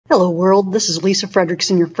Hello world, this is Lisa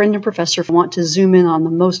Friedrichsen, your friend and professor. I want to zoom in on the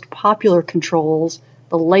most popular controls,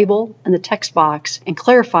 the label and the text box, and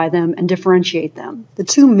clarify them and differentiate them. The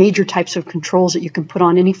two major types of controls that you can put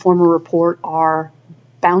on any form of report are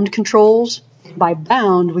bound controls. By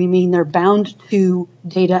bound, we mean they're bound to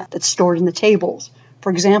data that's stored in the tables.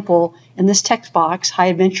 For example, in this text box, High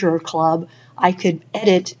Adventurer Club, I could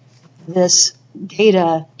edit this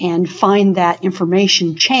data and find that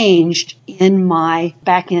information changed in my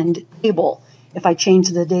backend table. If I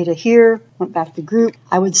changed the data here, went back to group,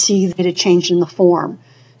 I would see that it changed in the form.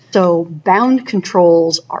 So bound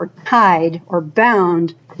controls are tied or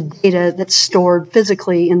bound to data that's stored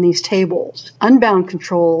physically in these tables. Unbound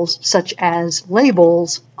controls, such as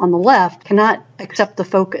labels on the left, cannot accept the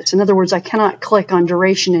focus. In other words, I cannot click on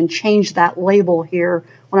duration and change that label here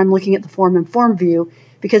when I'm looking at the form in form view,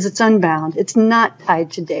 because it's unbound. It's not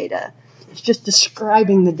tied to data. It's just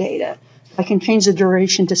describing the data. I can change the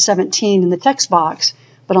duration to 17 in the text box,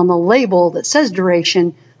 but on the label that says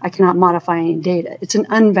duration, I cannot modify any data. It's an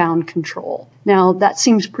unbound control. Now, that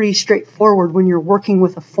seems pretty straightforward when you're working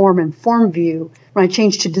with a form in form view. When I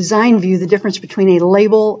change to design view, the difference between a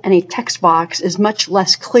label and a text box is much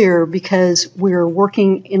less clear because we're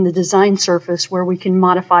working in the design surface where we can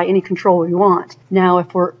modify any control we want. Now,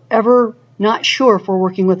 if we're ever not sure if we're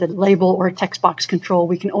working with a label or a text box control,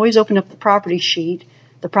 we can always open up the property sheet.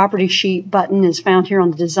 The property sheet button is found here on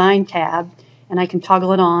the design tab, and I can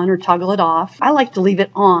toggle it on or toggle it off. I like to leave it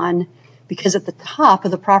on because at the top of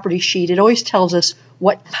the property sheet, it always tells us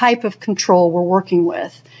what type of control we're working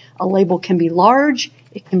with. A label can be large,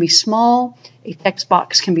 it can be small, a text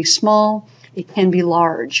box can be small, it can be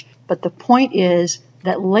large. But the point is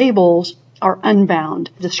that labels are unbound.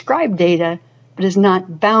 Describe data, but is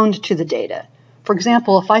not bound to the data. For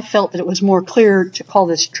example, if I felt that it was more clear to call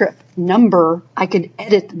this trip number, I could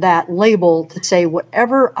edit that label to say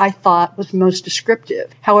whatever I thought was most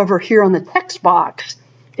descriptive. However, here on the text box,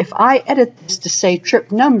 if I edit this to say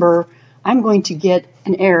trip number, I'm going to get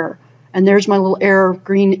an error. And there's my little error,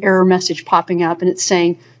 green error message popping up, and it's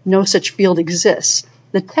saying no such field exists.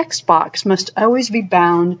 The text box must always be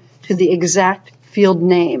bound to the exact field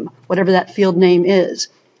name, whatever that field name is.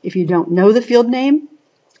 If you don't know the field name,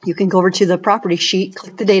 you can go over to the property sheet,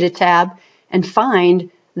 click the data tab, and find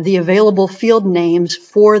the available field names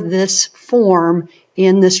for this form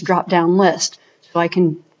in this drop-down list. So I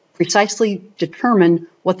can precisely determine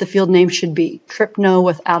what the field name should be. Trip no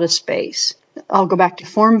without a space. I'll go back to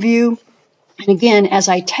form view. And again, as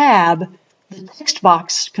I tab, the text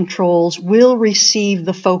box controls will receive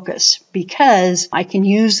the focus because I can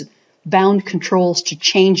use bound controls to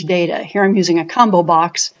change data. Here I'm using a combo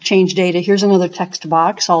box, change data. Here's another text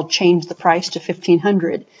box. I'll change the price to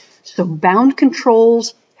 $1,500. So bound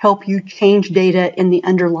controls help you change data in the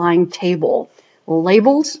underlying table.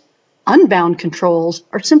 Labels, unbound controls,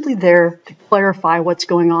 are simply there to clarify what's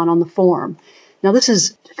going on the form. Now this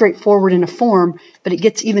is straightforward in a form, but it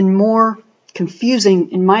gets even more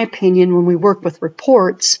confusing, in my opinion, when we work with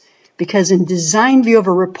reports, because in design view of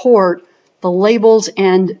a report, the labels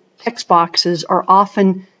and text boxes are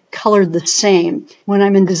often colored the same. When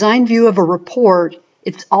I'm in design view of a report,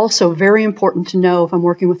 it's also very important to know if I'm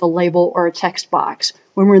working with a label or a text box.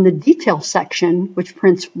 When we're in the detail section, which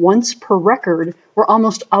prints once per record, we're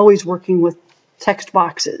almost always working with text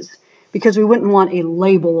boxes because we wouldn't want a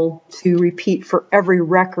label to repeat for every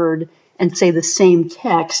record and say the same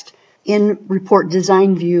text. In report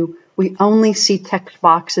design view, we only see text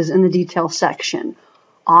boxes in the detail section.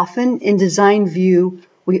 Often in design view,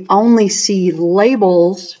 we only see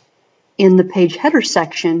labels in the page header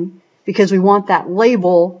section because we want that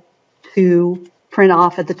label to print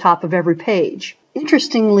off at the top of every page.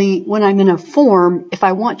 Interestingly, when I'm in a form, if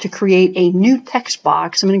I want to create a new text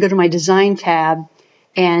box, I'm going to go to my design tab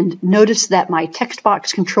and notice that my text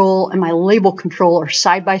box control and my label control are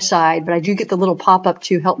side by side, but I do get the little pop-up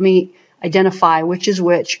to help me identify which is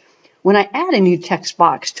which. When I add a new text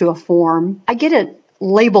box to a form, I get a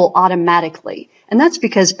label automatically. And that's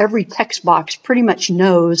because every text box pretty much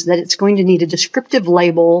knows that it's going to need a descriptive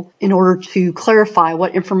label in order to clarify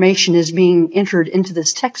what information is being entered into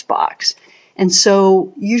this text box. And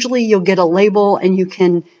so usually you'll get a label and you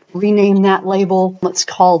can rename that label. Let's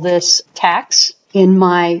call this tax. In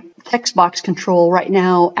my text box control right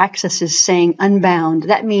now, access is saying unbound.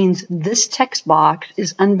 That means this text box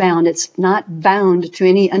is unbound. It's not bound to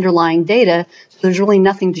any underlying data, so there's really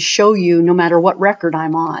nothing to show you no matter what record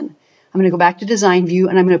I'm on. I'm going to go back to design view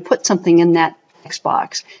and I'm going to put something in that text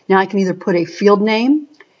box. Now I can either put a field name,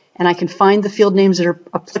 and I can find the field names that are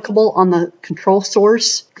applicable on the control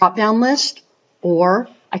source drop-down list, or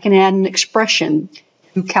I can add an expression.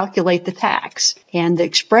 to calculate the tax. And the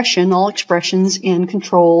expression, all expressions in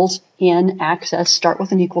controls in Access start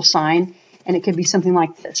with an equal sign. And it could be something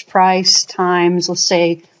like this: price times, let's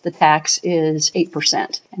say the tax is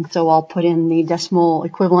 8%. And so I'll put in the decimal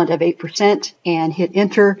equivalent of 8% and hit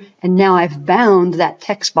enter. And now I've bound that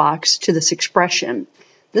text box to this expression.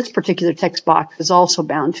 This particular text box is also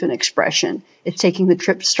bound to an expression. It's taking the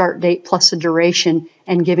trip start date plus the duration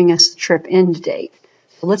and giving us the trip end date.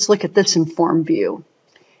 So let's look at this in form view.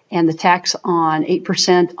 And the tax on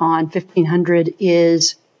 8% on $1,500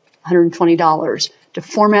 is $120. To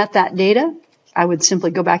format that data, I would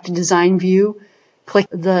simply go back to Design View, click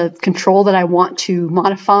the control that I want to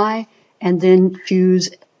modify, and then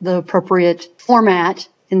choose the appropriate format.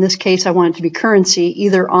 In this case, I want it to be currency,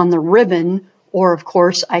 either on the ribbon, or of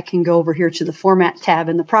course, I can go over here to the Format tab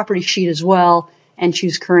in the Property Sheet as well and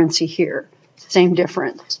choose currency here. Same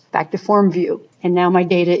difference. Back to Form View. And now my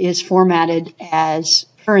data is formatted as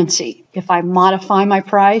currency. If I modify my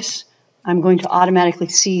price, I'm going to automatically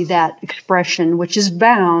see that expression, which is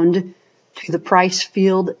bound to the price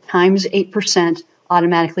field times 8%,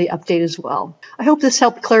 automatically update as well. I hope this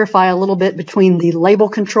helped clarify a little bit between the label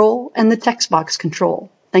control and the text box control.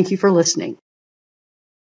 Thank you for listening.